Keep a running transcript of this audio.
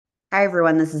Hi,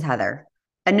 everyone. This is Heather.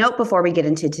 A note before we get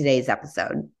into today's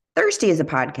episode. Thirsty is a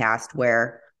podcast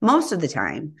where most of the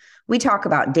time we talk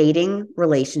about dating,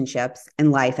 relationships,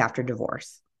 and life after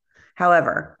divorce.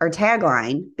 However, our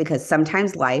tagline, because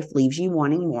sometimes life leaves you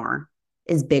wanting more,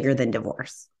 is bigger than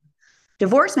divorce.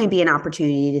 Divorce may be an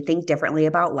opportunity to think differently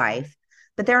about life,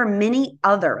 but there are many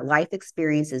other life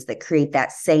experiences that create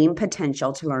that same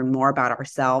potential to learn more about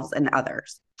ourselves and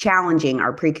others, challenging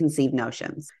our preconceived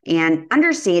notions and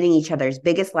understanding each other's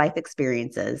biggest life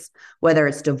experiences, whether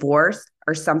it's divorce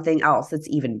or something else that's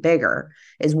even bigger,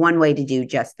 is one way to do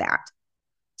just that.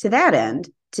 To that end,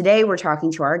 today we're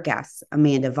talking to our guests,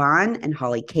 Amanda Vaughn and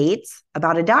Holly Cates,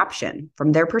 about adoption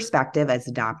from their perspective as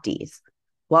adoptees.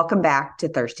 Welcome back to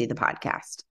Thirsty the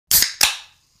Podcast.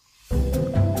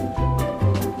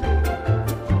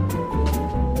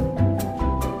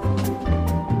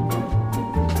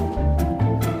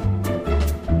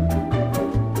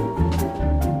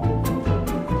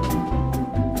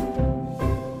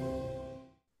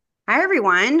 Hi,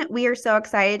 everyone. We are so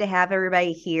excited to have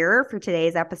everybody here for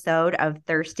today's episode of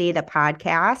Thirsty the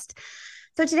Podcast.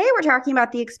 So today we're talking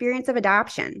about the experience of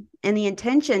adoption, and the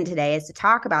intention today is to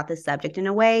talk about this subject in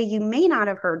a way you may not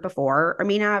have heard before or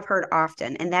may not have heard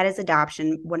often, and that is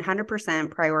adoption 100%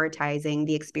 prioritizing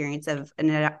the experience of an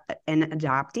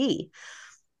adoptee.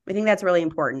 I think that's really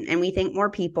important. And we think more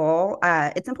people,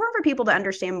 it's important for people to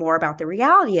understand more about the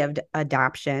reality of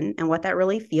adoption and what that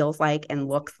really feels like and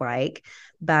looks like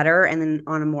better, and then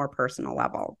on a more personal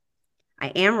level. I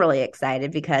am really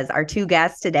excited because our two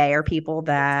guests today are people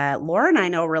that Laura and I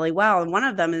know really well. And one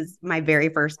of them is my very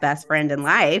first best friend in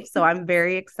life. So I'm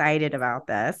very excited about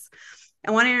this. I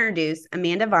want to introduce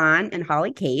Amanda Vaughn and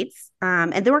Holly Cates.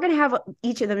 And then we're going to have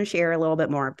each of them share a little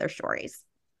bit more of their stories.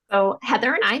 So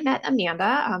Heather and I met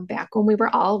Amanda back when we were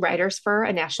all writers for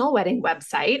a national wedding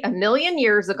website a million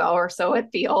years ago or so it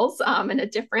feels, in a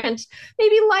different,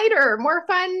 maybe lighter, more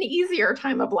fun, easier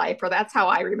time of life, or that's how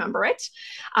I remember it.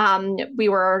 We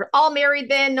were all married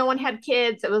then, no one had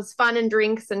kids. It was fun and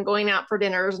drinks and going out for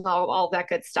dinners and all that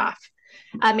good stuff.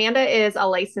 Amanda is a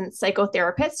licensed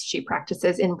psychotherapist. She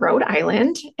practices in Rhode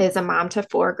Island, is a mom to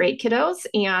four great kiddos,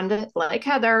 and like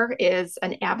Heather, is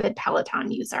an avid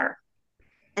Peloton user.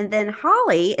 And then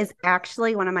Holly is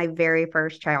actually one of my very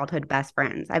first childhood best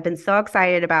friends. I've been so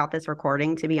excited about this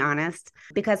recording, to be honest,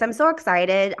 because I'm so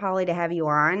excited, Holly, to have you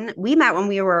on. We met when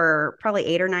we were probably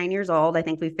 8 or 9 years old. I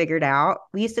think we figured out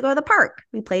we used to go to the park.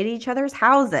 We played at each other's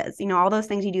houses, all those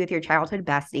things you do with your childhood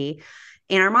bestie.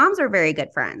 And our moms are very good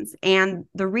friends. And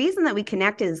the reason that we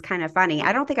connected is kind of funny.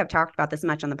 I don't think I've talked about this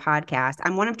much on the podcast.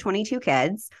 I'm one of 22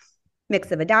 kids, mix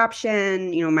of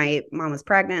adoption. My mom was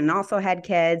pregnant and also had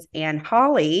kids. And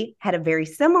Holly had a very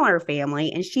similar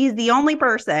family. And she's the only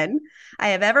person I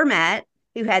have ever met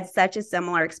who had such a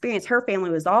similar experience. Her family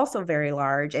was also very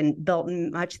large and built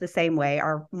in much the same way.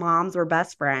 Our moms were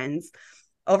best friends,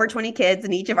 over 20 kids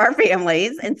in each of our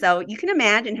families. And so you can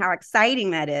imagine how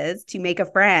exciting that is to make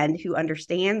a friend who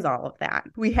understands all of that.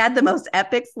 We had the most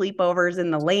epic sleepovers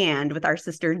in the land with our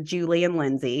sister Julie and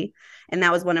Lindsay. And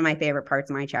that was one of my favorite parts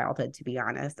of my childhood, to be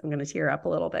honest. I'm going to tear up a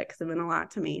little bit because it meant a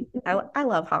lot to me. I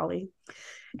love Holly.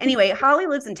 Anyway, Holly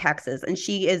lives in Texas, and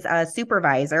she is a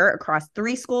supervisor across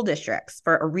 3 school districts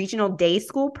for a regional day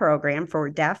school program for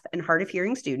deaf and hard of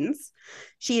hearing students.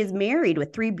 She is married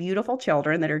with 3 beautiful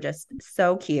children that are just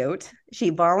so cute. She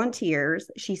volunteers,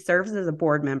 she serves as a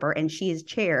board member, and she is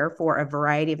chair for a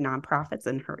variety of nonprofits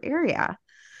in her area.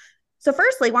 So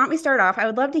firstly, why don't we start off? I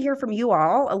would love to hear from you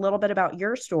all a little bit about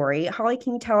your story. Holly,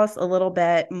 can you tell us a little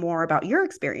bit more about your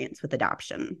experience with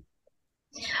adoption?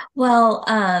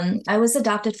 I was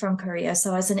adopted from Korea,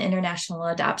 so I was an international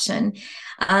adoption.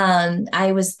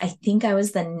 I think I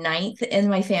was the ninth in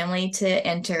my family to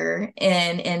enter,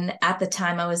 and at the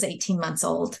time I was 18 months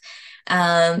old.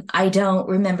 I don't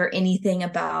remember anything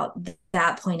about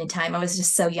that point in time. I was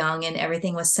just so young and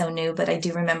everything was so new, but I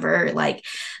do remember like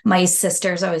my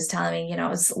sisters always telling me, I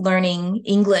was learning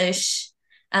English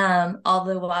all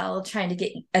the while trying to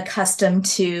get accustomed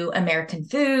to American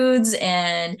foods.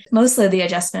 And mostly the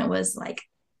adjustment was like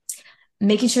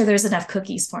making sure there's enough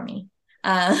cookies for me.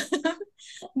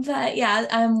 But yeah,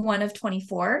 I'm one of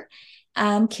 24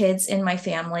 kids in my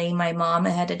family. My mom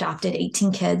had adopted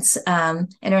 18 kids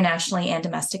internationally and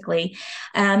domestically,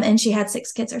 and she had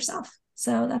 6 kids herself.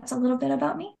 So that's a little bit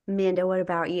about me. Amanda, what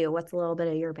about you? What's a little bit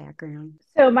of your background?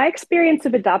 So, my experience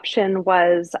of adoption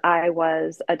was I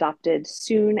was adopted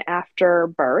soon after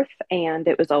birth, and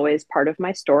it was always part of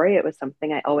my story. It was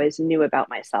something I always knew about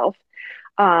myself.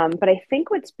 But I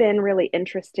think what's been really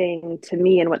interesting to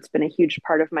me and what's been a huge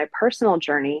part of my personal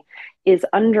journey is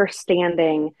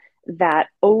understanding that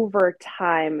over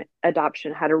time,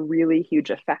 adoption had a really huge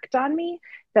effect on me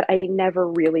that I never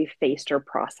really faced or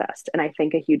processed. And I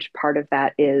think a huge part of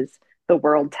that is the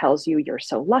world tells you you're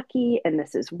so lucky and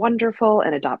this is wonderful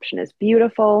and adoption is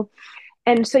beautiful.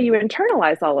 And so you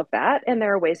internalize all of that, and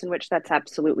there are ways in which that's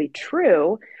absolutely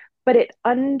true, but it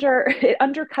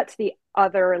undercuts the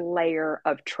other layer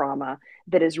of trauma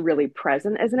that is really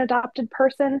present as an adopted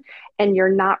person, and you're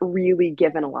not really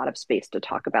given a lot of space to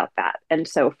talk about that. And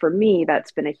so for me,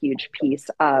 that's been a huge piece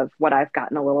of what I've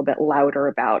gotten a little bit louder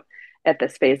about at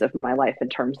this phase of my life in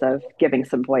terms of giving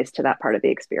some voice to that part of the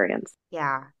experience.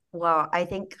 Yeah. Well, I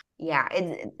think, yeah,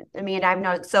 Amanda, I've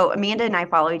noticed. So Amanda and I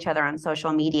follow each other on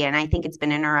social media, and I think it's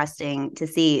been interesting to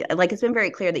see, like, it's been very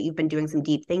clear that you've been doing some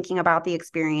deep thinking about the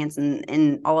experience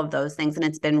and all of those things. And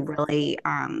it's been really,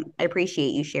 I appreciate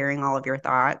you sharing all of your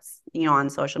thoughts, on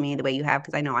social media the way you have,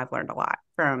 because I know I've learned a lot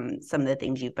from some of the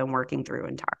things you've been working through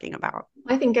and talking about.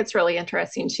 I think it's really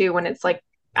interesting too when it's like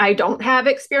I don't have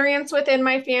experience within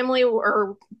my family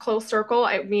or close circle.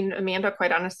 I mean, Amanda,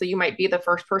 quite honestly, you might be the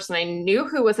first person I knew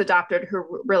who was adopted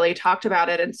who really talked about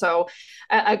it. And so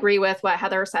I agree with what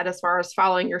Heather said as far as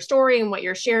following your story, and what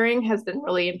you're sharing has been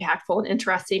really impactful and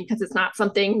interesting, because it's not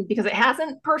something, because it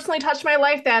hasn't personally touched my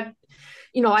life, that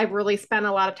I've really spent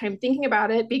a lot of time thinking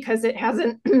about it, because it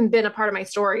hasn't been a part of my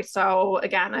story. So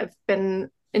again, I've been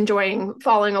enjoying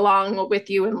following along with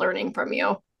you and learning from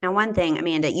you. Now, one thing,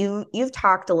 Amanda, you've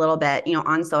talked a little bit,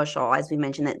 on social, as we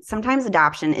mentioned, that sometimes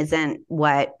adoption isn't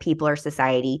what people or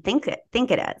society think it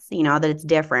is. That it's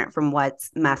different from what's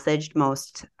messaged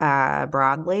most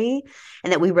broadly,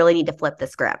 and that we really need to flip the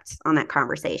script on that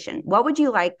conversation. What would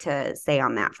you like to say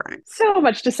on that front? So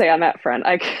much to say on that front.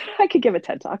 I could give a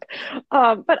TED talk.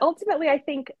 But ultimately, I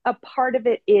think a part of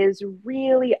it is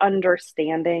really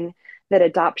understanding that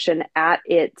adoption at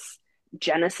its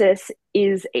genesis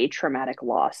is a traumatic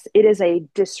loss. It is a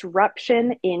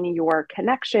disruption in your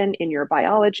connection, in your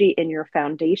biology, in your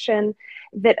foundation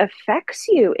that affects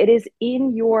you. It is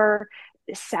in your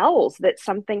cells that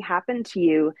something happened to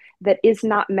you that is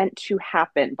not meant to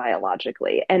happen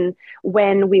biologically. And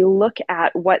when we look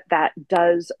at what that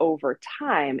does over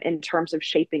time in terms of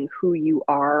shaping who you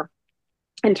are,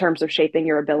 in terms of shaping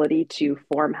your ability to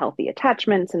form healthy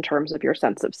attachments, in terms of your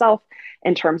sense of self,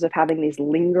 in terms of having these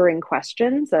lingering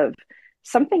questions of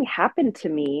something happened to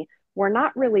me, we're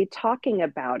not really talking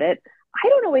about it. I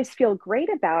don't always feel great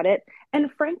about it.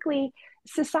 And frankly,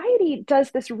 society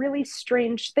does this really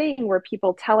strange thing where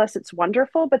people tell us it's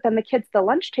wonderful, but then the kids at the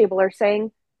lunch table are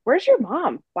saying, "Where's your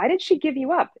mom? Why did she give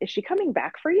you up? Is she coming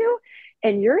back for you?"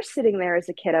 And you're sitting there as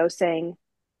a kiddo saying,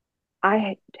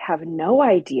 "I have no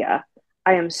idea.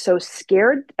 I am so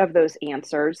scared of those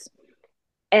answers.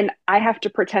 And I have to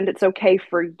pretend it's okay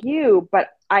for you, but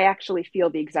I actually feel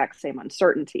the exact same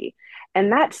uncertainty." And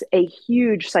that's a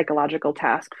huge psychological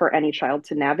task for any child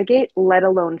to navigate, let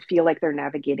alone feel like they're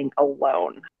navigating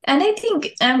alone. And I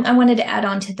think I wanted to add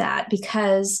on to that,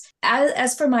 because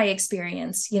as for my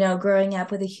experience, growing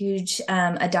up with a huge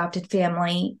adopted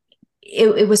family,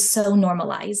 it was so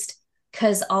normalized,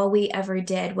 because all we ever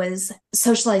did was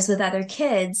socialize with other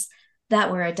kids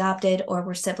that were adopted or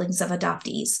were siblings of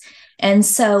adoptees. And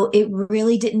so it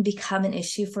really didn't become an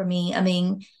issue for me. I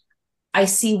mean, I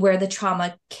see where the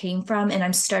trauma came from, and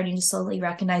I'm starting to slowly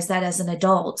recognize that as an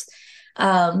adult,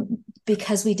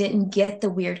 because we didn't get the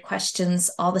weird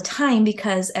questions all the time,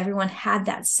 because everyone had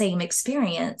that same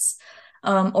experience,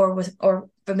 or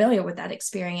familiar with that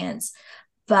experience.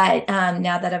 But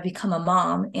now that I've become a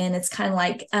mom, and it's kind of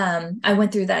like I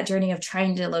went through that journey of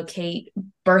trying to locate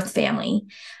birth family,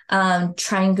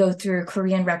 try and go through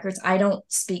Korean records. I don't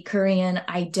speak Korean.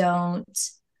 I don't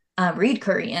read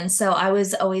Korean. So I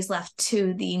was always left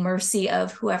to the mercy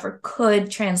of whoever could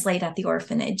translate at the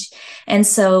orphanage. And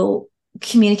so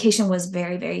communication was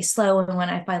very, very slow. And when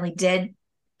I finally did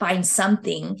find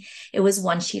something, it was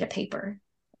one sheet of paper.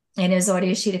 And it was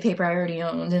already a sheet of paper I already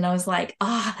owned. And I was like,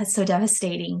 that's so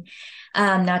devastating.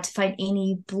 Not to find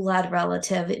any blood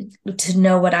relative, to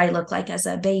know what I look like as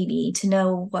a baby, to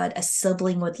know what a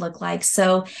sibling would look like.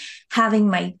 So having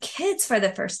my kids for the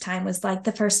first time was like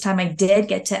the first time I did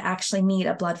get to actually meet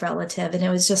a blood relative. And it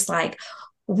was just like,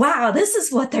 wow, this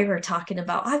is what they were talking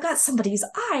about. I've got somebody's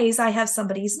eyes. I have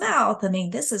somebody's mouth. I mean,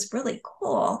 this is really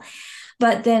cool.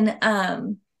 But then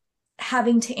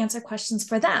having to answer questions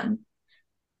for them,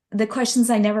 the questions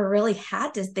I never really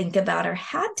had to think about or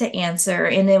had to answer.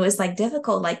 And it was like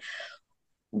difficult, like,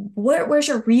 where's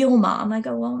your real mom? I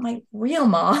go, well, my real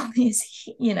mom is,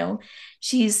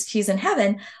 she's in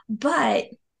heaven. But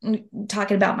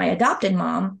talking about my adopted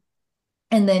mom,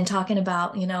 and then talking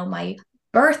about, my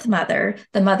birth mother,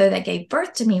 the mother that gave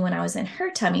birth to me when I was in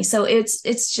her tummy. So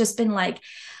it's just been like,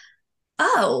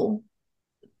 oh,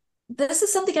 this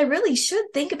is something I really should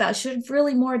think about, should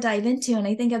really more dive into. And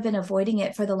I think I've been avoiding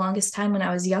it for the longest time when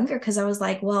I was younger, because I was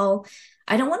like, well,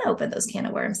 I don't want to open those can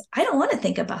of worms. I don't want to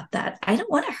think about that. I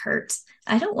don't want to hurt.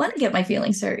 I don't want to get my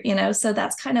feelings hurt, you know? So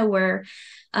that's kind of where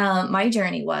my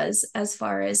journey was, as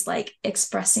far as like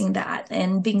expressing that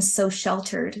and being so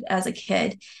sheltered as a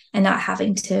kid and not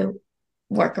having to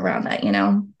work around that, you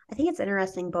know? I think it's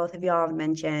interesting. Both of y'all have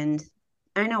mentioned,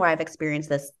 I know I've experienced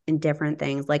this in different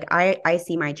things. Like I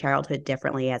see my childhood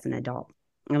differently as an adult.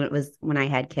 And it was when I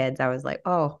had kids, I was like,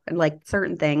 oh, and like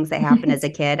certain things that happened as a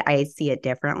kid, I see it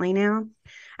differently now.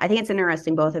 I think it's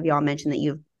interesting. Both of y'all mentioned that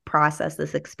you've processed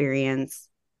this experience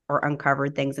or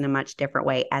uncovered things in a much different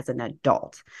way as an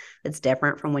adult. It's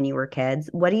different from when you were kids.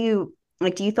 What do you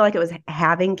like? Do you feel like it was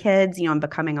having kids, you know, and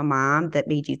becoming a mom that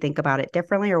made you think about it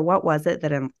differently? Or what was it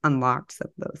that unlocked some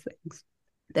of those things?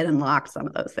 That unlocked some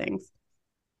of those things?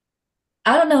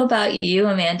 I don't know about you,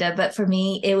 Amanda, but for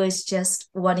me, it was just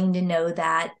wanting to know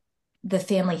that the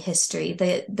family history,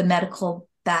 the medical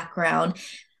background,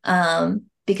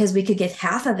 because we could give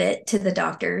half of it to the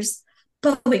doctors,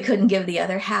 but we couldn't give the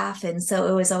other half. And so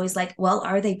it was always like, well,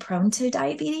 are they prone to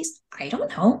diabetes? I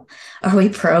don't know. Are we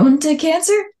prone to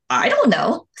cancer? I don't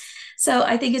know. So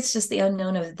I think it's just the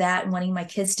unknown of that and wanting my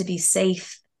kids to be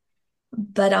safe,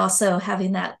 but also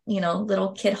having that, you know,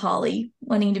 little kid Holly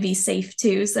wanting to be safe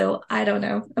too. So I don't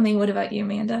know. I mean, what about you,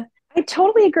 Amanda? I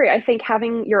totally agree. I think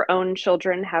having your own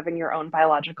children, having your own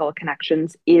biological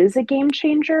connections is a game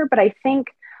changer. But I think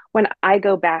when I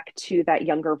go back to that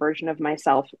younger version of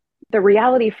myself, the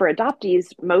reality for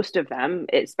adoptees, most of them,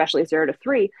 especially 0 to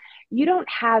 3, you don't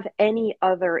have any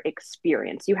other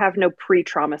experience. You have no pre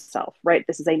trauma self, right?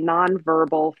 This is a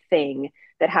nonverbal thing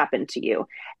that happened to you.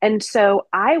 And so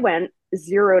I went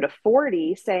 0 to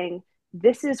 40 saying,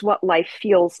 this is what life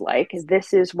feels like.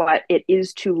 This is what it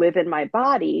is to live in my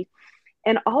body.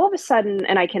 And all of a sudden,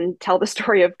 and I can tell the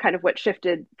story of kind of what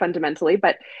shifted fundamentally,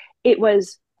 but it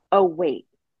was, oh, wait,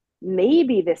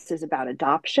 maybe this is about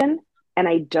adoption. And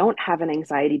I don't have an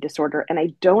anxiety disorder, and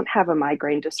I don't have a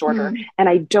migraine disorder, and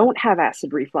I don't have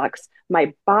acid reflux.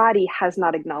 My body has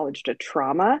not acknowledged a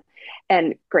trauma.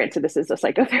 And granted, this is a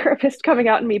psychotherapist coming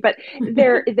out in me, but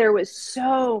there was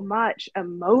so much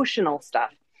emotional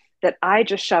stuff that I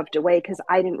just shoved away because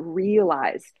I didn't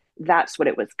realize that's what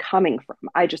it was coming from.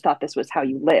 I just thought this was how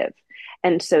you live.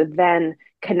 And so then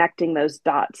connecting those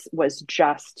dots was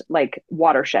just like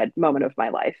watershed moment of my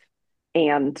life.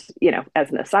 And, you know,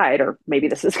 as an aside, or maybe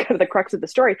this is kind of the crux of the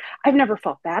story, I've never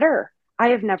felt better. I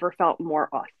have never felt more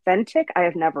authentic. I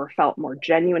have never felt more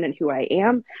genuine in who I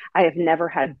am. I have never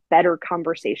had better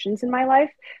conversations in my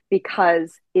life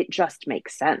because it just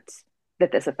makes sense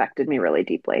that this affected me really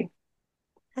deeply.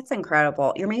 That's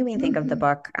incredible. You're making me think of the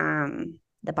book,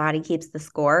 The Body Keeps the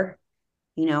Score,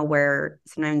 you know, where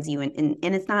sometimes you, and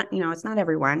it's not, you know, it's not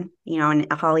everyone, you know, and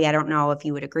Holly, I don't know if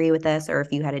you would agree with this or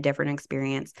if you had a different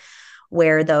experience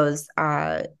where those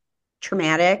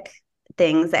traumatic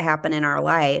things that happen in our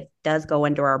life does go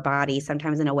into our body,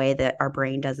 sometimes in a way that our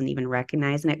brain doesn't even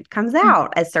recognize, and it comes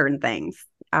out as certain things.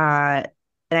 And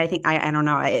I think, I don't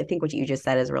know, I think what you just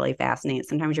said is really fascinating.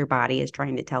 Sometimes your body is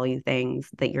trying to tell you things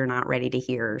that you're not ready to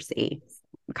hear or see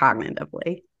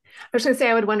cognitively. I was going to say,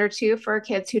 I would wonder too, for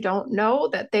kids who don't know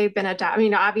that they've been adopted. I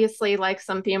mean, obviously, like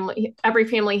every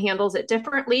family handles it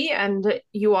differently. And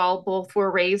you all both were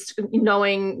raised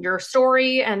knowing your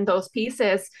story and those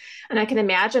pieces. And I can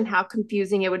imagine how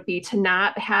confusing it would be to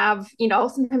not have, you know,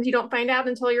 sometimes you don't find out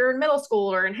until you're in middle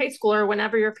school or in high school or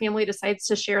whenever your family decides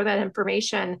to share that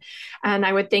information. And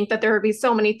I would think that there would be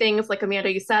so many things, like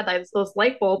Amanda, you said, like those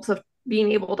light bulbs of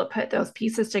being able to put those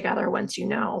pieces together once you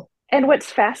know. And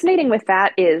what's fascinating with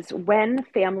that is when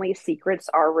family secrets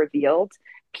are revealed,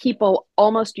 people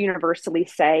almost universally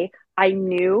say, I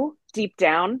knew deep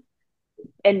down,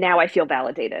 and now I feel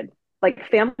validated. Like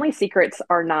family secrets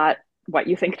are not what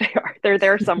you think they are. They're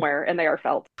there somewhere and they are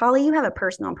felt. Holly, you have a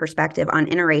personal perspective on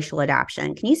interracial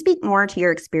adoption. Can you speak more to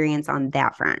your experience on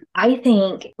that front? I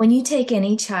think when you take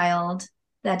any child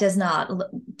that does not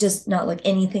look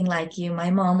anything like you. My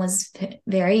mom was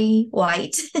very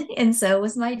white, and so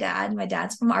was my dad. My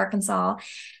dad's from Arkansas.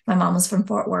 My mom was from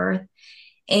Fort Worth.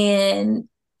 And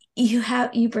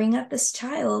you bring up this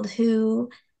child who,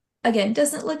 again,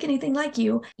 doesn't look anything like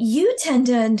you. You tend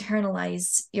to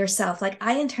internalize yourself. Like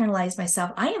I internalize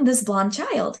myself. I am this blonde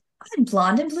child. I'm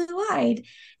blonde and blue-eyed,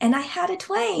 and I had a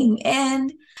twang,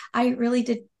 and I really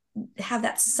did have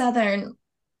that Southern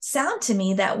sound to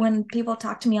me that when people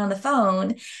talked to me on the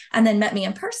phone and then met me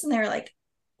in person, they were like,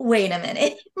 wait a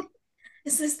minute,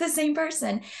 Is this the same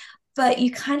person? But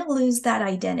you kind of lose that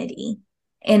identity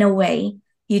in a way.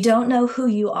 You don't know who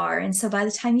you are. And so by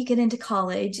the time you get into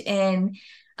college and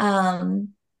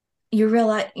you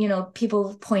realize,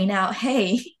 people point out,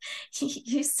 hey,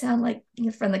 you sound like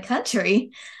you're from the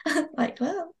country. Like,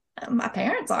 well, my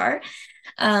parents are,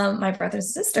 my brothers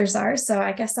and sisters are, so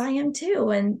I guess I am too.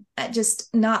 And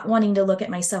just not wanting to look at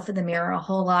myself in the mirror a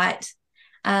whole lot.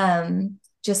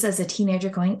 Just as a teenager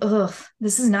going, ugh,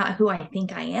 this is not who I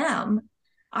think I am.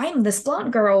 I'm this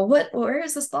blonde girl. Where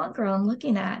is this blonde girl I'm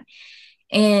looking at?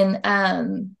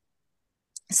 And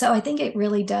so I think it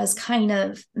really does kind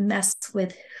of mess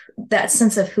with that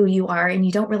sense of who you are. And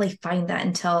you don't really find that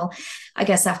until, I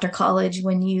guess, after college,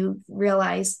 when you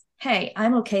realize, hey,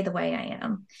 I'm okay the way I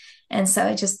am. And so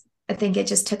I think it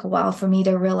just took a while for me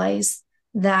to realize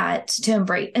that, to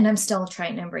embrace, and I'm still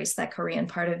trying to embrace that Korean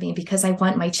part of me, because I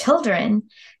want my children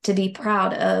to be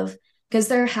proud of, because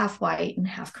they're half white and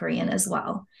half Korean as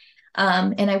well.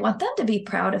 And I want them to be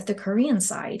proud of the Korean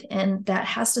side. And that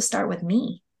has to start with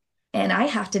me. And I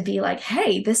have to be like,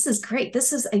 hey, this is great.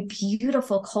 This is a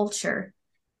beautiful culture.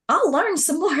 I'll learn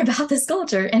some more about this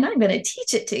culture and I'm going to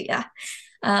teach it to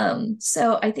you.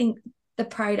 So I think the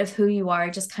pride of who you are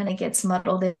just kind of gets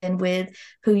muddled in with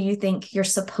who you think you're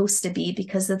supposed to be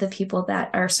because of the people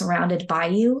that are surrounded by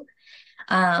you.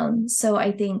 So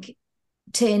I think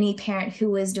to any parent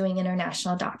who is doing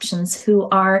international adoptions, who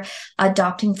are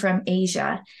adopting from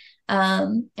Asia,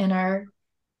 and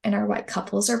our white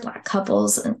couples or Black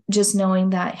couples, just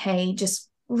knowing that, hey, just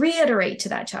reiterate to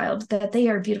that child that they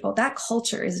are beautiful. That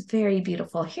culture is very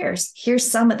beautiful. Here's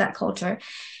some of that culture.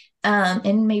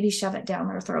 And maybe shove it down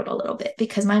their throat a little bit,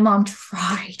 because my mom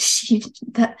tried.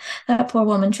 That poor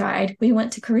woman tried. We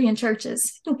went to Korean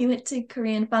churches, we went to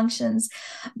Korean functions,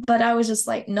 but I was just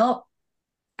like, nope,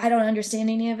 I don't understand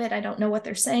any of it. I don't know what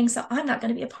they're saying, so I'm not going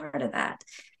to be a part of that.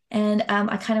 And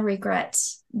I kind of regret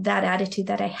that attitude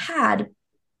that I had,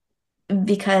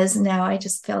 because now I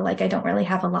just feel like I don't really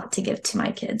have a lot to give to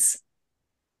my kids.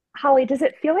 Holly, does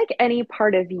it feel like any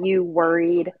part of you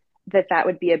worried that that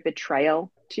would be a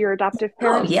betrayal to your adoptive Oh,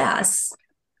 parents? yes.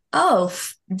 Oh,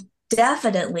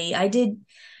 definitely. I did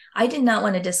not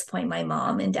want to disappoint my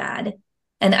mom and dad.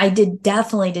 And I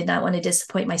definitely did not want to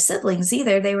disappoint my siblings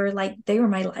either. They were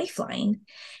my lifeline.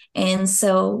 And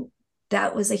so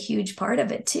that was a huge part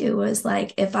of it too, was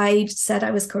like, if I said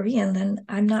I was Korean, then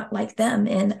I'm not like them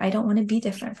and I don't want to be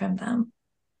different from them.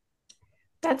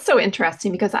 That's so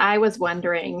interesting, because I was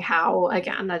wondering how,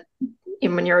 again, that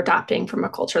when you're adopting from a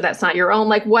culture that's not your own,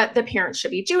 like what the parents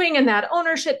should be doing in that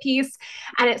ownership piece.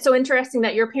 And it's so interesting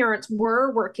that your parents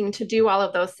were working to do all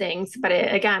of those things. But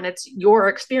again, it's your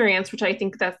experience, which I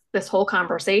think that this whole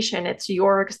conversation, it's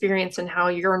your experience and how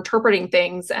you're interpreting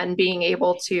things and being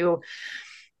able to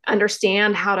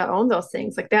understand how to own those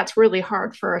things. Like, that's really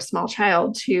hard for a small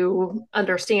child to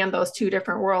understand those two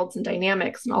different worlds and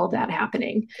dynamics and all of that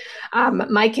happening.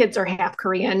 My kids are half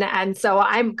Korean, and so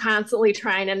I'm constantly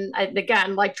trying, and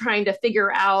again, like trying to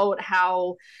figure out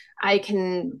how I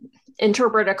can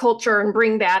interpret a culture and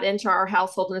bring that into our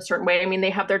household in a certain way. I mean, they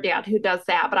have their dad who does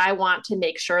that, but I want to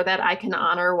make sure that I can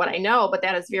honor what I know. But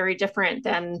that is very different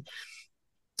than,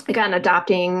 again,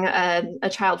 adopting a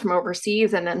child from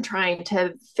overseas and then trying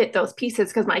to fit those pieces,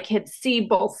 because my kids see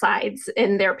both sides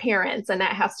in their parents, and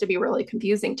that has to be really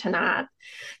confusing to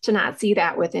not see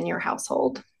that within your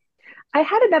household. I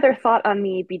had another thought on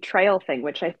the betrayal thing,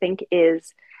 which I think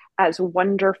is as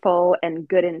wonderful and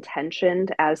good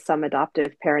intentioned as some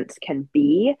adoptive parents can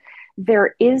be.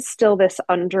 There is still this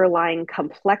underlying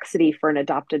complexity for an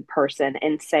adopted person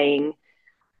in saying,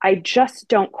 I just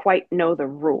don't quite know the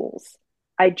rules.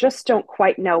 I just don't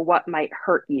quite know what might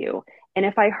hurt you. And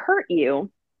if I hurt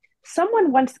you,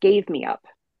 someone once gave me up.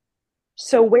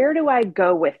 So where do I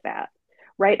go with that?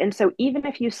 Right. And so even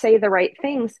if you say the right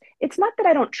things, it's not that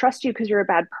I don't trust you because you're a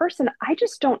bad person. I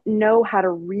just don't know how to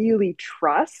really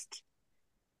trust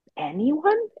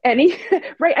anyone,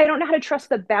 right. I don't know how to trust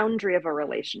the boundary of a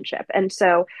relationship. And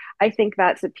so I think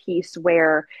that's a piece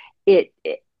where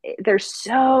there's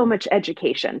so much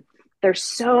education, there's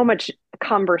so much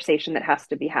conversation that has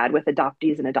to be had with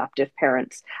adoptees and adoptive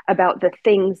parents about the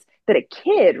things that a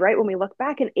kid, right, when we look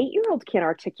back, an 8-year-old can't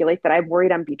articulate that I'm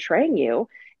worried I'm betraying you.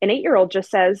 An 8-year-old just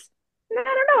says, no, I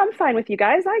don't know, I'm fine with you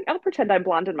guys, I'll pretend I'm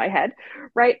blonde in my head,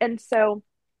 right? And so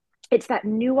it's that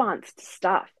nuanced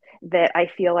stuff that I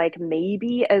feel like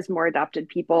maybe as more adopted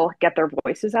people get their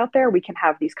voices out there, we can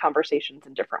have these conversations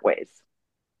in different ways.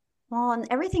 Well, and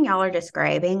everything y'all are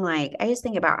describing, like, I just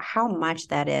think about how much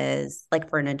that is like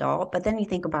for an adult, but then you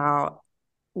think about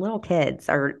little kids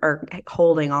are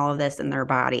holding all of this in their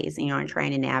bodies, and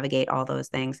trying to navigate all those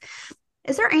things.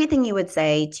 Is there anything you would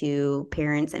say to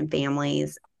parents and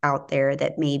families out there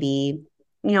that maybe,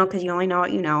 because you only know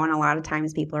what you know, and a lot of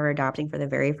times people are adopting for the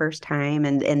very first time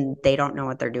and they don't know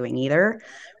what they're doing either,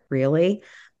 really?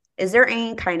 Is there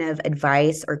any kind of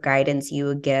advice or guidance you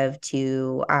would give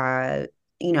to,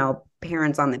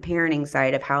 parents on the parenting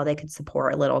side of how they could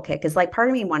support a little kid? Because, like, part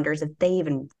of me wonders if they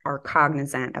even are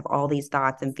cognizant of all these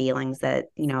thoughts and feelings that,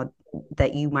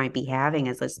 that you might be having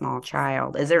as a small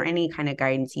child. Is there any kind of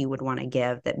guidance you would want to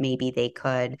give that maybe they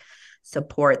could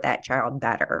support that child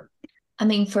better? I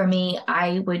mean, for me,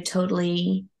 I would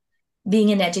totally, being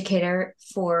an educator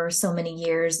for so many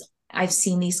years, I've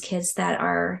seen these kids that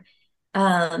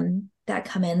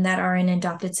come in that are in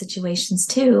adopted situations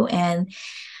too. And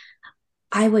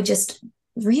I would just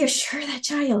reassure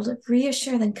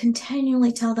them,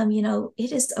 continually tell them,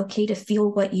 it is okay to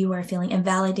feel what you are feeling and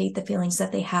validate the feelings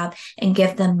that they have and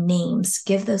give them names,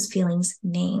 give those feelings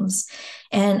names.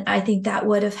 And I think that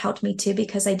would have helped me too,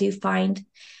 because I do find,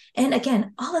 and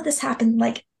again, all of this happened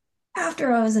like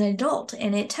after I was an adult,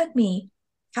 and it took me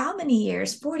how many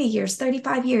years, 40 years,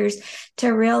 35 years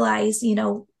to realize,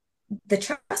 the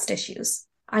trust issues.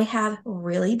 I have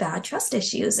really bad trust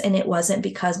issues. And it wasn't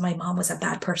because my mom was a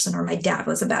bad person or my dad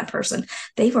was a bad person.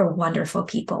 They were wonderful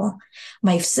people.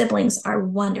 My siblings are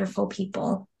wonderful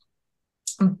people.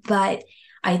 But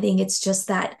I think it's just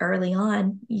that early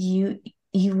on,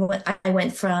 I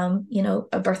went from,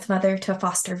 a birth mother to a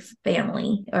foster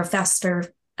family or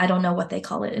foster, I don't know what they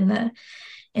call it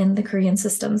in the Korean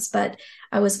systems, but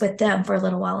I was with them for a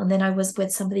little while, and then I was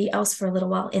with somebody else for a little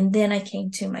while, and then I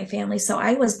came to my family. So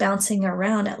I was bouncing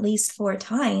around at least 4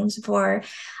 times before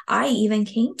I even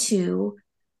came to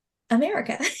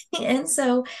America. And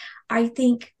so I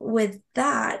think with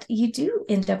that, you do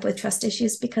end up with trust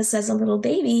issues, because as a little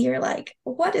baby, you're like,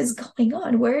 what is going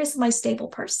on? Where is my stable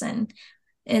person?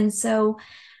 And so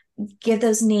give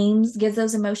those names, give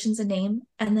those emotions a name,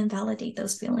 and then validate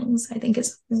those feelings. I think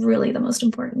is really the most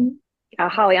important.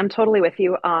 Holly, I'm totally with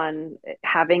you on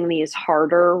having these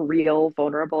harder, real,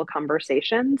 vulnerable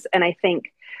conversations. And I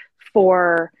think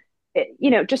for,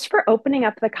 just for opening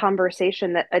up the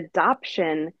conversation that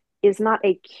adoption is not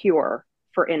a cure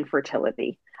for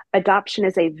infertility. Adoption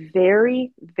is a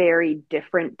very, very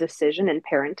different decision in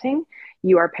parenting.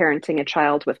 You are parenting a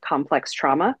child with complex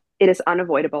trauma. It is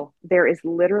unavoidable. There is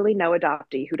literally no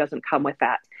adoptee who doesn't come with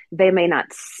that. They may not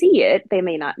see it, they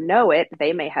may not know it,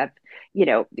 they may have,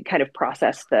 kind of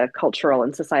processed the cultural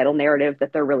and societal narrative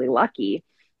that they're really lucky,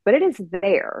 but it is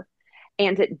there.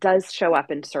 And it does show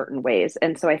up in certain ways.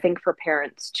 And so I think for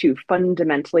parents to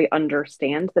fundamentally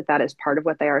understand that that is part of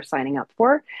what they are signing up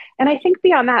for. And I think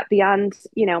beyond that, beyond,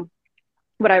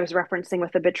 what I was referencing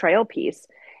with the betrayal piece,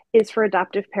 is for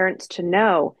adoptive parents to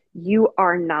know you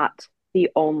are not the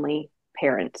only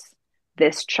parents.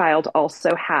 This child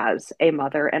also has a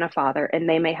mother and a father, and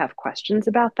they may have questions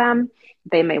about them.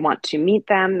 They may want to meet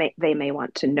them. They may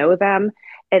want to know them,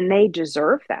 and they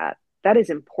deserve that. That is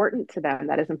important to them.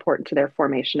 That is important to their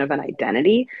formation of an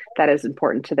identity. That is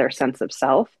important to their sense of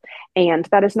self. And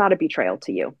that is not a betrayal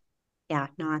to you. Yeah,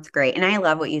 no, that's great. And I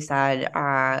love what you said.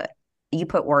 You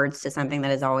put words to something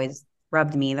that has always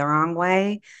rubbed me the wrong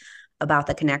way about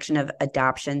the connection of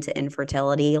adoption to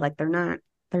infertility. Like they're not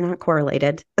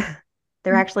correlated.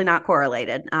 They're actually not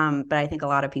correlated. But I think a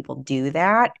lot of people do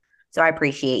that. So I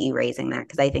appreciate you raising that,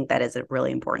 because I think that is a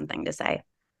really important thing to say.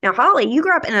 Now, Holly, you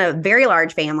grew up in a very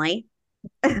large family.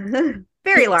 Very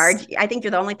Yes. large. I think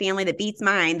you're the only family that beats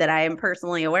mine that I am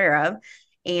personally aware of,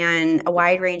 and a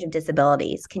wide range of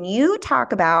disabilities. Can you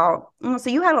talk about, so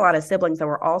you had a lot of siblings that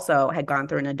were also had gone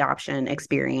through an adoption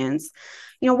experience.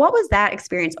 What was that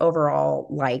experience overall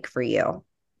like for you?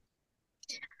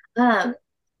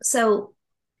 So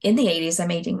in the 80s,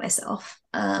 I'm aging myself.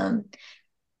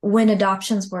 When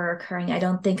adoptions were occurring, I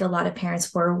don't think a lot of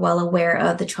parents were well aware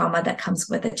of the trauma that comes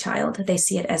with a child. They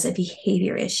see it as a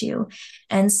behavior issue.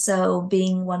 And so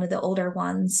being one of the older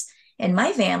ones in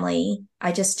my family,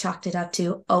 I just chalked it up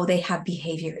to, oh, they have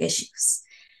behavior issues.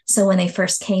 So when they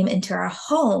first came into our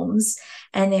homes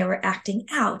and they were acting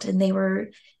out and they were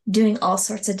doing all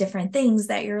sorts of different things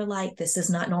that you're like, this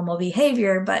is not normal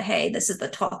behavior, but hey, this is the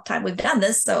 12th time we've done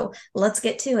this, so let's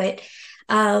get to it.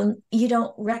 You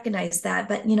don't recognize that.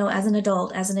 But, as an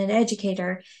adult, as an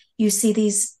educator, you see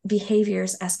these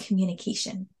behaviors as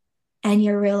communication. And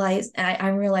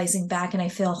I'm realizing back, and I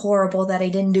feel horrible that I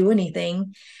didn't do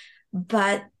anything,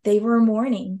 but they were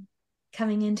mourning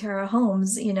coming into our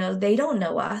homes. They don't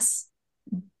know us.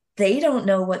 They don't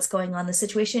know what's going on in the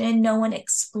situation, and no one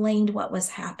explained what was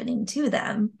happening to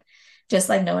them, just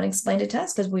like no one explained it to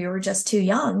us because we were just too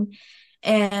young.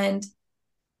 And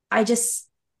I just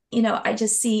I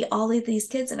just see all of these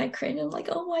kids and I cringe. I'm like,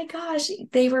 oh my gosh,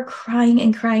 they were crying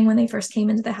and crying when they first came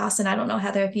into the house. And I don't know,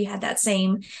 Heather, if you had that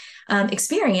same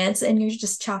experience, and you're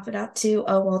just chop it up to,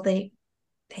 oh, well, they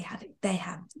have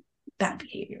bad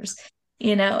behaviors,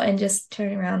 and just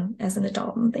turn around as an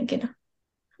adult and thinking,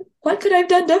 what could I have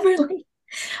done differently?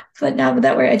 But now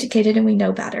that we're educated and we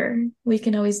know better, we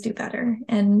can always do better.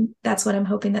 And that's what I'm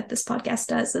hoping that this podcast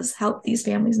does, is help these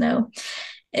families know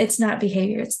it's not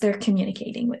behavior, it's they're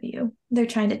communicating with you. They're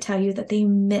trying to tell you that they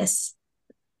miss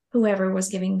whoever was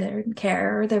giving their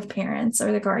care, or their parents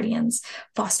or their guardians,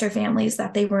 foster families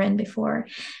that they were in before,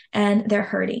 and they're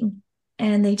hurting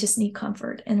and they just need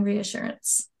comfort and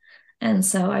reassurance. And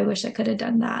so I wish I could have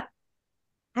done that.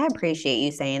 I appreciate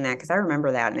you saying that, because I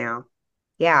remember that now.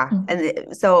 Yeah. Mm-hmm.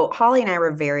 And so Holly and I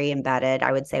were very embedded,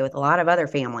 I would say, with a lot of other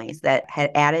families that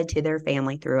had added to their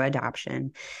family through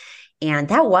adoption. And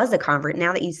that was a convert.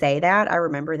 Now that you say that, I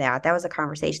remember that. That was a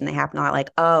conversation that happened a lot,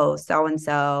 like, oh,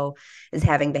 so-and-so is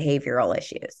having behavioral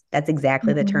issues. That's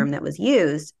exactly the term that was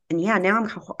used. And yeah, now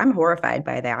I'm horrified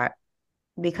by that,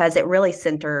 because it really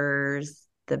centers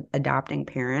the adopting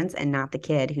parents and not the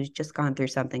kid who's just gone through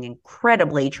something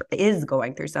is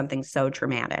going through something so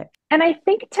traumatic. And I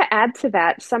think to add to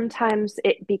that, sometimes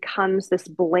it becomes this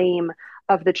blame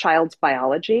of the child's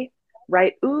biology,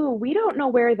 right? Ooh, we don't know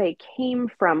where they came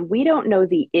from. We don't know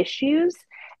the issues.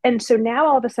 And so now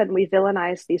all of a sudden we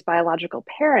villainize these biological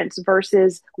parents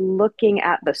versus looking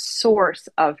at the source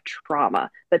of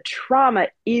trauma. The trauma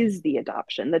is the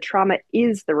adoption, the trauma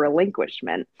is the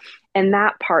relinquishment. And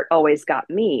that part always got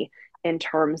me, in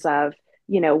terms of,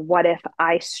 what if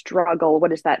I struggle?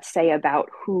 What does that say about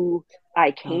who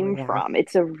I came from?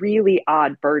 It's a really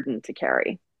odd burden to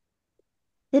carry.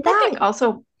 I think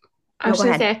also, I was go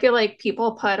going to ahead. say, I feel like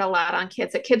people put a lot on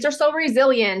kids, that kids are so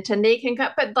resilient and they can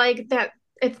cut, but like that,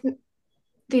 it's,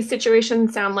 these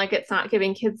situations sound like it's not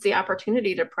giving kids the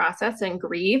opportunity to process and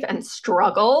grieve and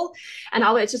struggle. And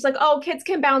all it's just like, oh, kids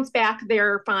can bounce back.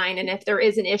 They're fine. And if there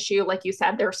is an issue, like you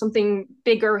said, there's something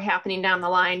bigger happening down the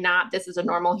line, not this is a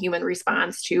normal human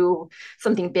response to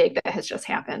something big that has just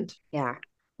happened. Yeah.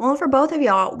 Well, for both of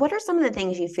y'all, what are some of the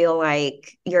things you feel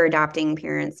like your adopting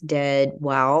parents did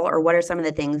well? Or what are some of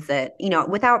the things that,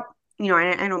 without,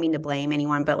 I don't mean to blame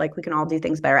anyone, but like we can all do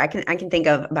things better. I can think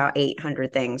of about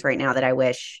 800 things right now that I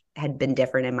wish had been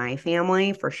different in my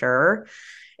family, for sure.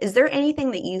 Is there anything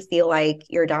that you feel like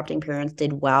your adopting parents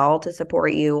did well to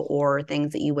support you, or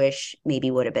things that you wish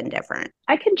maybe would have been different?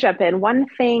 I can jump in. One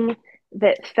thing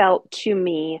that felt to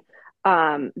me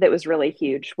that was really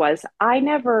huge was I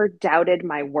never doubted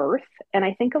my worth. And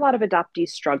I think a lot of adoptees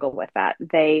struggle with that.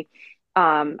 A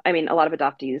lot of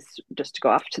adoptees, just to go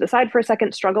off to the side for a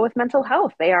second, struggle with mental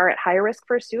health. They are at higher risk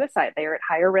for suicide. They are at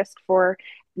higher risk for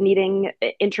needing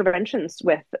interventions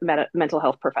with mental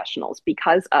health professionals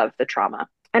because of the trauma.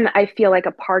 And I feel like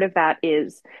a part of that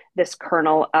is this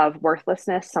kernel of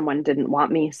worthlessness. Someone didn't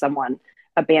want me, someone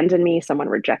abandoned me, someone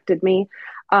rejected me.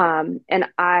 And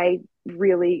I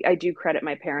do credit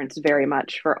my parents very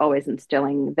much for always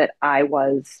instilling that I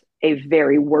was a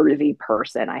very worthy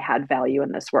person. I had value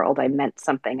in this world. I meant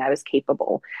something. I was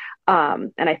capable.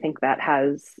 And I think that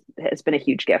has been a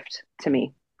huge gift to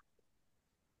me.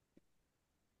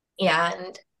 Yeah.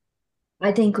 And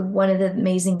I think one of the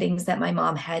amazing things that my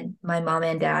mom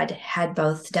and dad had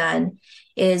both done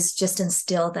is just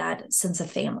instill that sense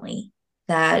of family,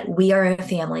 that we are a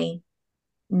family.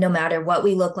 No matter what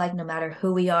we look like, no matter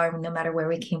who we are, no matter where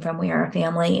we came from, we are a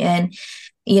family. And,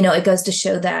 it goes to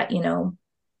show that,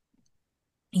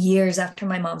 years after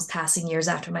my mom's passing, years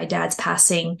after my dad's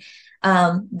passing,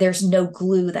 there's no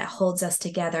glue that holds us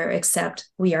together except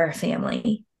we are a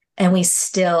family. And we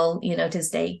still, to this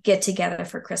day, get together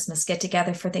for Christmas, get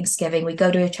together for Thanksgiving. We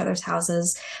go to each other's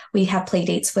houses. We have play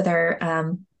dates with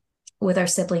our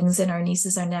siblings and our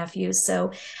nieces, our nephews.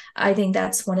 So I think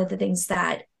that's one of the things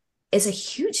that is a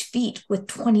huge feat with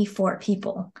 24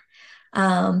 people,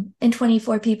 and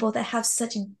 24 people that have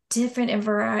such a different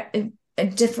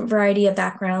variety of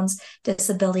backgrounds,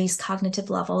 disabilities, cognitive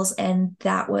levels. And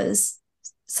that was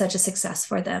such a success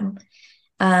for them.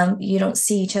 You don't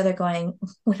see each other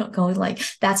we don't go like,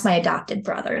 that's my adopted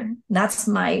brother. That's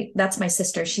my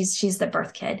sister. She's the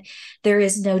birth kid. There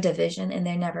is no division, and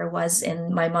there never was.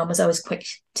 And my mom was always quick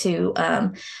to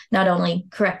not only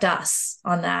correct us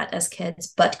on that as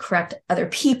kids, but correct other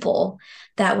people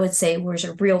that would say, where's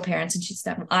your real parents? And she'd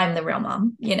say, I'm the real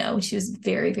mom. She was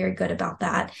very, very good about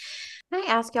that. Can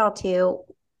I ask y'all too,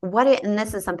 and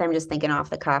this is something I'm just thinking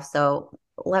off the cuff, so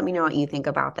let me know what you think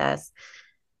about this.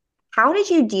 How did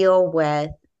you deal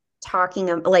with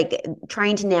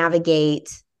trying to navigate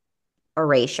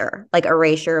erasure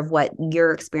of what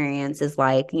your experience is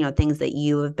like, things that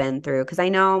you have been through. Because I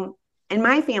know in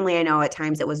my family, I know at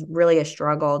times it was really a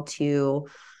struggle to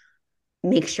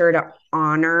make sure to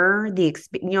honor the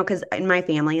experience, because in my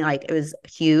family, like it was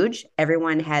huge.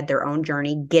 Everyone had their own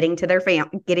journey getting to their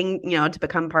getting, to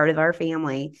become part of our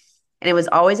family. And it was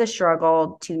always a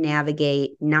struggle to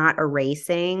navigate not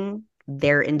erasing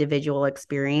their individual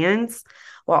experience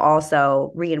while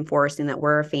also reinforcing that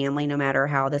we're a family no matter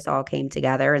how this all came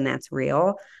together, and that's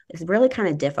real. It's really kind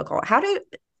of difficult.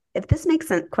 If this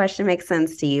question makes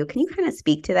sense to you, can you kind of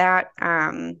speak to that?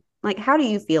 Like, how do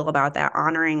you feel about that,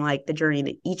 honoring like the journey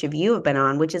that each of you have been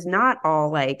on, which is not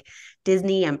all like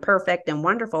Disney and perfect and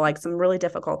wonderful, like some really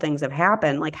difficult things have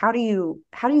happened. Like, how do you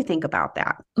think about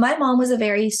that? My mom was a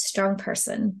very strong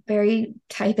person, very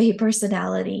type A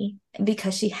personality,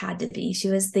 because she had to be. She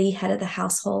was the head of the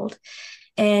household.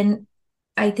 And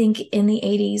I think in the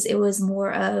 80s, it was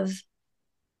more of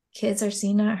kids are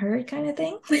seen, not heard kind of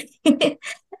thing.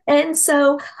 And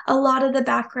so a lot of the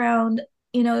background,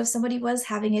 if somebody was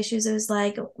having issues, it was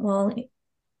like, well,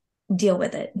 deal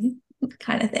with it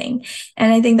kind of thing.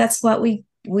 And I think that's what we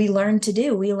learned to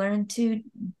do. We learned to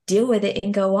deal with it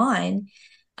and go on,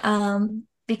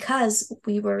 because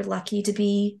we were lucky to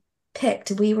be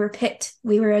picked. We were picked.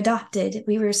 We were adopted.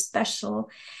 We were special.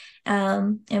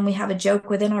 And we have a joke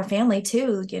within our family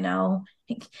too,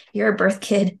 you're a birth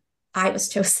kid. I was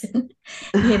chosen,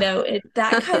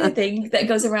 that kind of thing that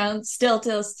goes around still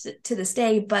to this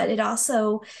day, but it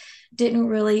also didn't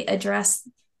really address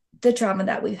the trauma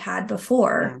that we've had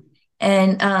before.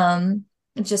 Yeah. And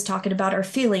just talking about our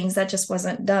feelings, that just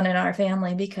wasn't done in our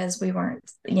family because we weren't,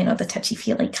 the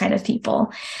touchy-feely kind of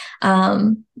people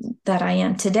that I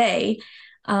am today.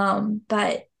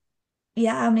 But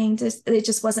yeah, I mean, it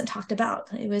just wasn't talked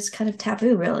about. It was kind of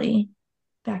taboo, really,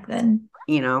 back then.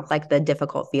 Like the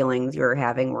difficult feelings you were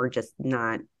having were just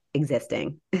not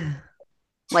existing.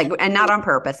 Like, and not on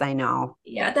purpose, I know.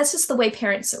 Yeah, that's just the way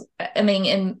parents, I mean,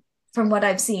 and from what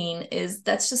I've seen,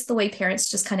 that's just the way parents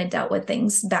just kind of dealt with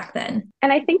things back then.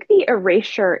 And I think the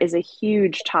erasure is a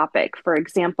huge topic. For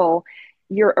example,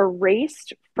 you're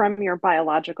erased from your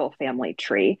biological family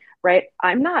tree, right?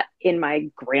 I'm not in my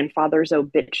grandfather's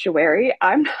obituary.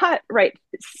 I'm not, right,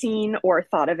 seen or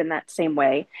thought of in that same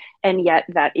way. And yet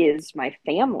that is my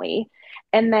family.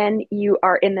 And then you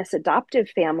are in this adoptive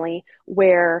family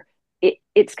where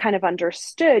it's kind of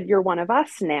understood you're one of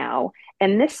us now.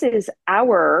 And this is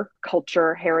our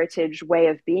culture, heritage, way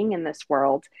of being in this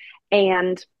world.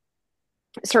 And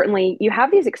certainly you have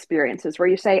these experiences where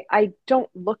you say, I don't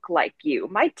look like you.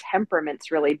 My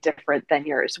temperament's really different than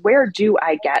yours. Where do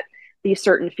I get these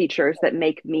certain features that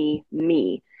make me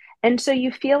me? And so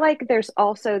you feel like there's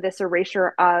also this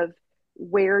erasure of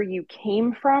where you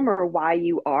came from or why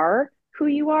you are who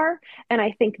you are. And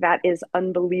I think that is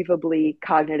unbelievably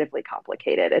cognitively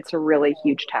complicated. It's a really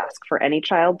huge task for any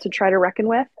child to try to reckon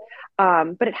with.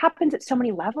 But it happens at so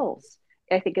many levels.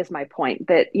 I think is my point,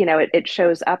 that, it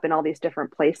shows up in all these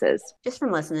different places. Just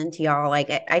from listening to y'all, like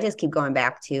I just keep going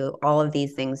back to all of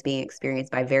these things being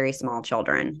experienced by very small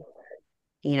children,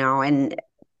 and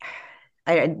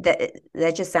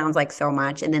that just sounds like so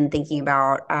much. And then thinking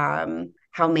about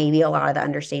how maybe a lot of the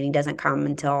understanding doesn't come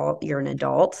until you're an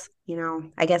adult.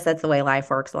 I guess that's the way life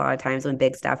works a lot of times when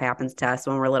big stuff happens to us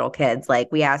when we're little kids. Like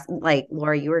we ask, like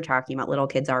Laura, you were talking about little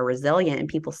kids are resilient, and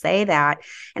people say that.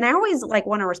 And I always like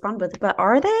want to respond with, but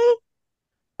are they?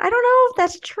 I don't know if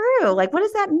that's true. Like, what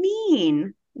does that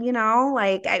mean?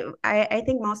 Like I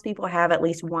think most people have at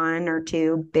least one or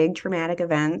two big traumatic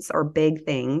events or big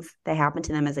things that happened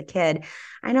to them as a kid.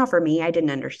 I know for me, I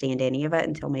didn't understand any of it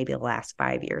until maybe the last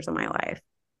 5 years of my life.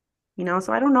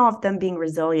 So I don't know if them being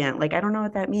resilient, like, I don't know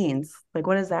what that means. Like,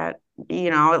 what is that?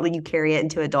 You carry it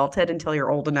into adulthood until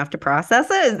you're old enough to process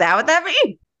it. Is that what that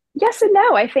means? Yes and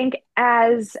no. I think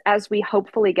as we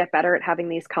hopefully get better at having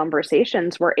these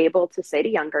conversations, we're able to say to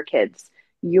younger kids,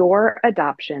 your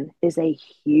adoption is a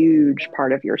huge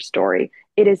part of your story.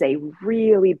 It is a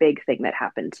really big thing that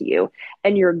happened to you,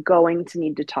 and you're going to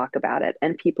need to talk about it.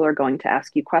 And people are going to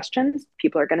ask you questions.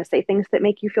 People are going to say things that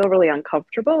make you feel really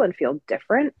uncomfortable and feel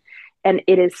different. And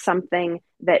it is something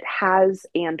that has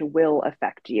and will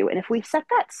affect you. And if we set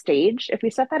that stage, if we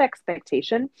set that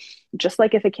expectation, just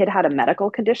like if a kid had a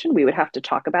medical condition, we would have to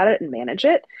talk about it and manage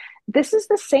it. This is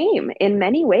the same in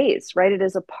many ways, right? It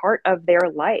is a part of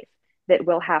their life that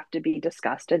will have to be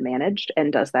discussed and managed.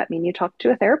 And does that mean you talk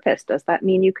to a therapist? Does that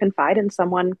mean you confide in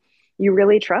someone you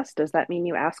really trust? Does that mean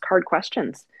you ask hard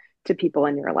questions to people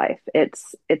in your life?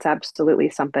 It's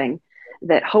absolutely something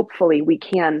that hopefully we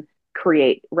can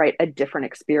create, right, a different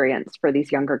experience for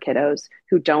these younger kiddos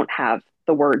who don't have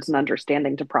the words and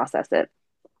understanding to process it.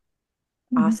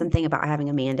 Awesome thing about having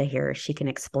Amanda here is she can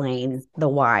explain the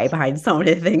why behind so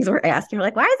many things we're asking. We're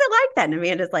like, why is it like that? And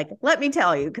Amanda's like, let me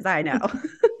tell you, because I know.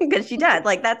 Because she does.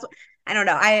 Like, that's, I don't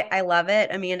know. I love it,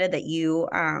 Amanda, that you,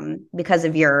 because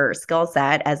of your skill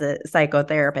set as a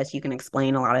psychotherapist, you can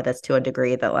explain a lot of this to a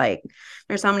degree that, like,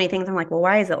 there's so many things I'm like, well,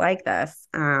 why is it like this?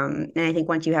 And I think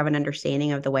once you have an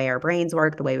understanding of the way our brains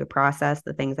work, the way we process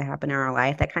the things that happen in our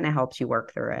life, that kind of helps you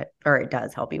work through it, or it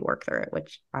does help you work through it,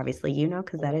 which obviously you know,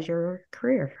 because that is your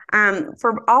career.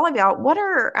 For all of y'all,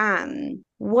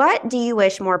 what do you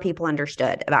wish more people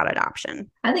understood about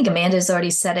adoption? I think Amanda's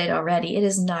already said it already. It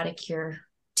is not a cure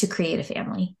to create a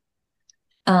family.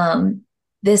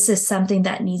 This is something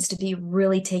that needs to be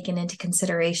really taken into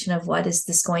consideration of what is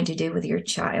this going to do with your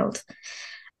child?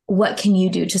 What can you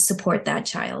do to support that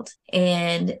child?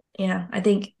 And yeah, I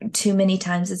think too many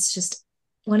times it's just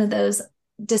one of those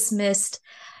dismissed,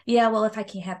 yeah, well, if I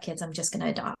can't have kids, I'm just going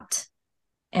to adopt.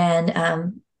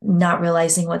 And not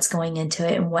realizing what's going into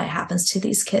it and what happens to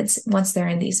these kids once they're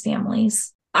in these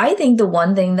families. I think the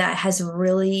one thing that has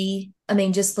really, I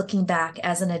mean, just looking back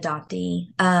as an adoptee,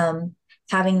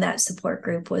 having that support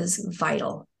group was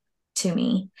vital to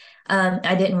me.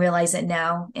 I didn't realize it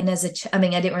now. And I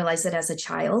didn't realize it as a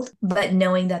child, but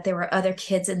knowing that there were other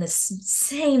kids in the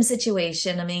same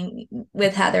situation. I mean,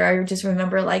 with Heather, I just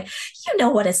remember, like, you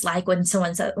know what it's like when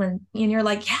and you're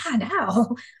like, yeah,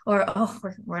 now, or, oh,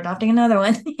 we're adopting another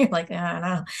one. You're like,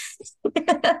 yeah,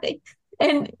 no.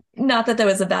 And not that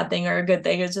was a bad thing or a good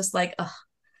thing. It's just like, oh,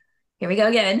 here we go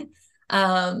again.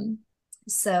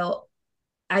 So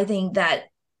I think that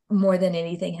more than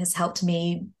anything has helped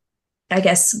me, I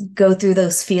guess, go through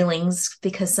those feelings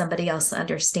because somebody else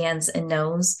understands and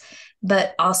knows,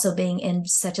 but also being in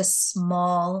such a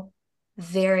small,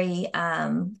 very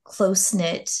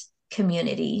close-knit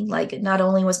community. Like, not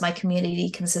only was my community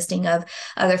consisting of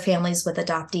other families with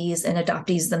adoptees and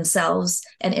adoptees themselves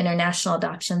and international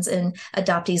adoptions and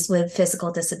adoptees with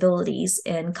physical disabilities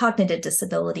and cognitive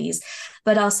disabilities,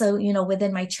 but also,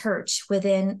 within my church,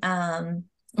 within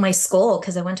my school,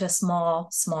 because I went to a small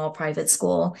private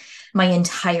school my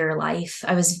entire life.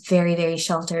 I was very, very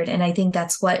sheltered. And I think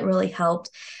that's what really helped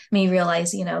me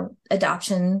realize,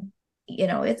 adoption,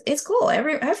 it's cool.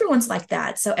 Everyone's like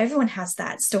that. So everyone has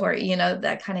that story,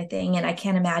 that kind of thing. And I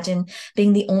can't imagine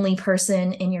being the only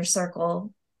person in your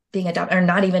circle being adopted or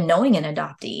not even knowing an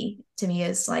adoptee. To me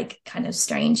is like kind of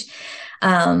strange.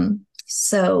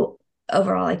 So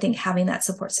overall, I think having that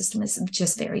support system is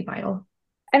just very vital.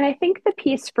 And I think the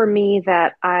piece for me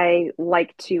that I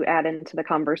like to add into the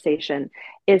conversation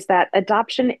is that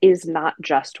adoption is not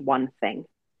just one thing.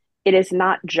 It is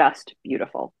not just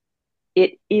beautiful.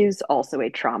 It is also a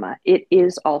trauma. It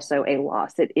is also a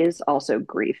loss. It is also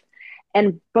grief.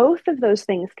 And both of those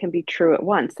things can be true at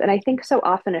once. And I think so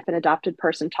often if an adopted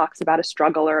person talks about a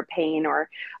struggle or a pain or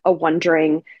a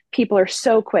wondering, people are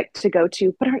so quick to go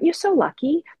to, but aren't you so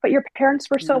lucky? But your parents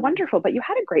were so wonderful, but you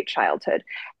had a great childhood.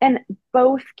 And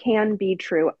both can be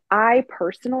true. I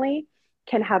personally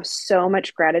can have so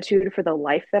much gratitude for the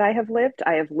life that I have lived.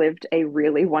 I have lived a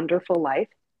really wonderful life.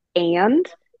 And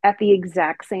at the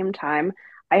exact same time,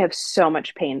 I have so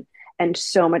much pain and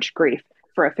so much grief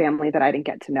for a family that I didn't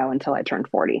get to know until I turned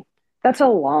 40. That's a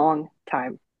long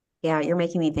time. Yeah, you're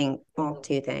making me think, well,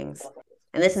 two things.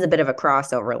 And this is a bit of a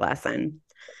crossover lesson.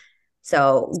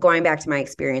 So going back to my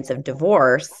experience of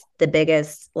divorce, the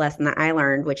biggest lesson that I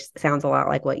learned, which sounds a lot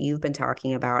like what you've been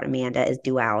talking about, Amanda, is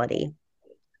duality.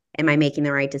 Am I making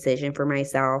the right decision for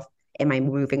myself? Am I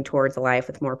moving towards a life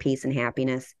with more peace and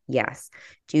happiness? Yes.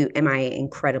 Am I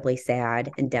incredibly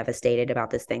sad and devastated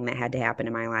about this thing that had to happen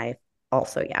in my life?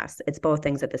 Also, yes. It's both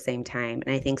things at the same time.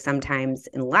 And I think sometimes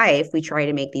in life, we try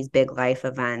to make these big life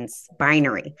events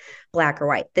binary, black or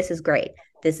white. This is great.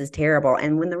 This is terrible.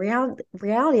 And when the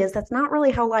reality is that's not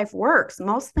really how life works.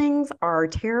 Most things are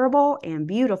terrible and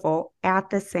beautiful at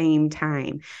the same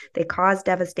time. They cause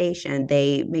devastation.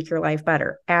 They make your life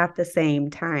better at the same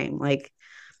time. Like,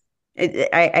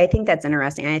 I think that's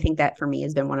interesting. And I think that for me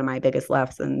has been one of my biggest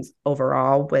lessons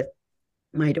overall with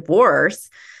my divorce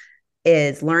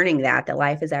is learning that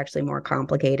life is actually more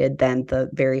complicated than the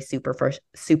very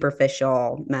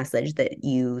superficial message that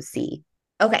you see.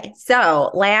 Okay, so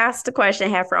last question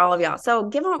I have for all of y'all. So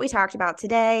given what we talked about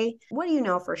today, what do you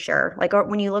know for sure? Like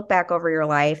when you look back over your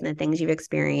life and the things you've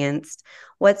experienced,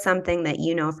 what's something that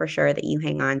you know for sure that you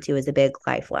hang on to as a big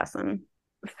life lesson?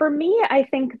 For me, I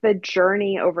think the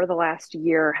journey over the last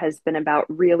year has been about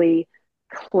really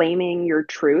claiming your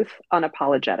truth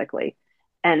unapologetically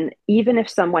And even if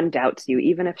someone doubts you,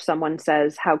 even if someone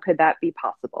says, how could that be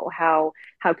possible? How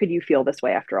could you feel this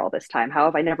way after all this time? How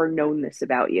have I never known this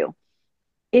about you?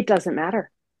 It doesn't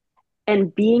matter.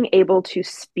 And being able to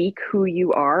speak who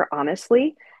you are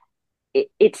honestly,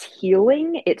 it's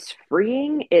healing, it's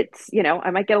freeing, it's,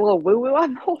 I might get a little woo woo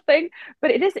on the whole thing,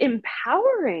 but it is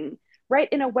empowering, right?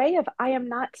 In a way of, I am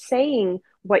not saying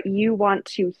what you want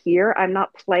to hear. I'm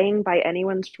not playing by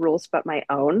anyone's rules but my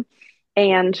own.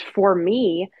 And for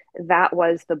me, that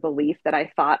was the belief that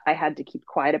I thought I had to keep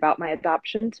quiet about my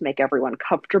adoption to make everyone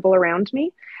comfortable around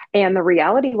me. And the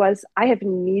reality was, I have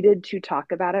needed to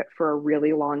talk about it for a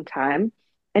really long time.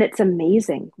 And it's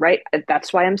amazing, right?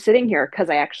 That's why I'm sitting here, because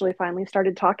I actually finally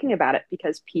started talking about it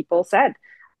because people said,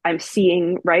 I'm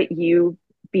seeing, right, you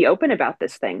be open about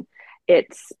this thing.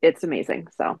 It's amazing.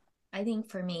 So I think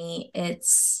for me,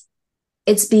 it's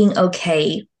being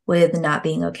okay with not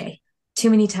being okay. Too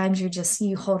many times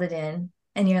you hold it in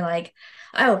and you're like,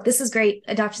 oh, this is great.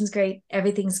 Adoption's great.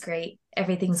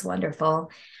 Everything's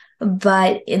wonderful.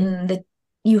 But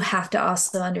you have to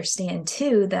also understand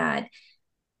too that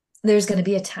there's going to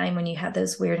be a time when you have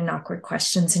those weird and awkward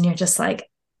questions and you're just like,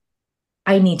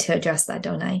 I need to address that,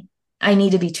 don't I? I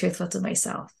need to be truthful to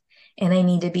myself and I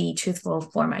need to be truthful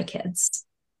for my kids.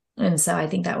 And so I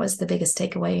think that was the biggest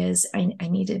takeaway is I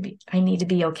need to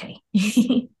be okay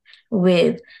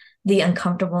with the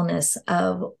uncomfortableness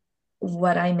of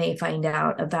what I may find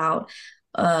out about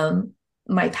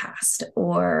my past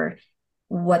or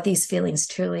what these feelings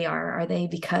truly are. Are they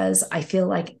because I feel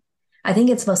like, I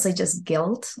think it's mostly just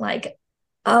guilt. Like,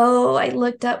 oh, I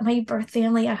looked up my birth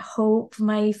family. I hope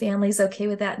my family's okay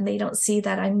with that. And they don't see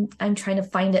that I'm trying to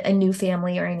find a new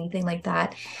family or anything like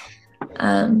that.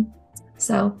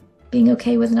 So being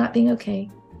okay with not being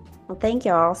okay. Well, thank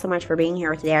you all so much for being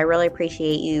here today. I really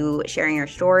appreciate you sharing your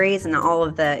stories and all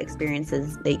of the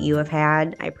experiences that you have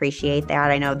had. I appreciate that.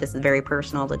 I know this is very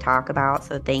personal to talk about,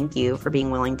 so thank you for being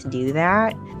willing to do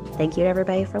that. Thank you to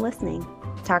everybody for listening.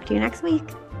 Talk to you next week.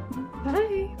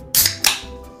 Bye.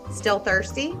 Still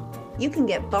thirsty? You can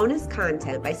get bonus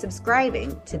content by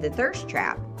subscribing to The Thirst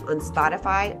Trap on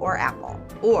Spotify or Apple,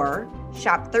 or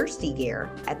shop Thirsty gear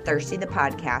at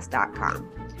thirstythepodcast.com.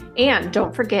 And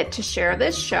don't forget to share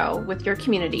this show with your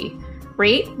community.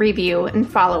 Rate, review, and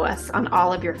follow us on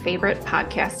all of your favorite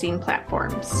podcasting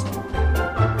platforms.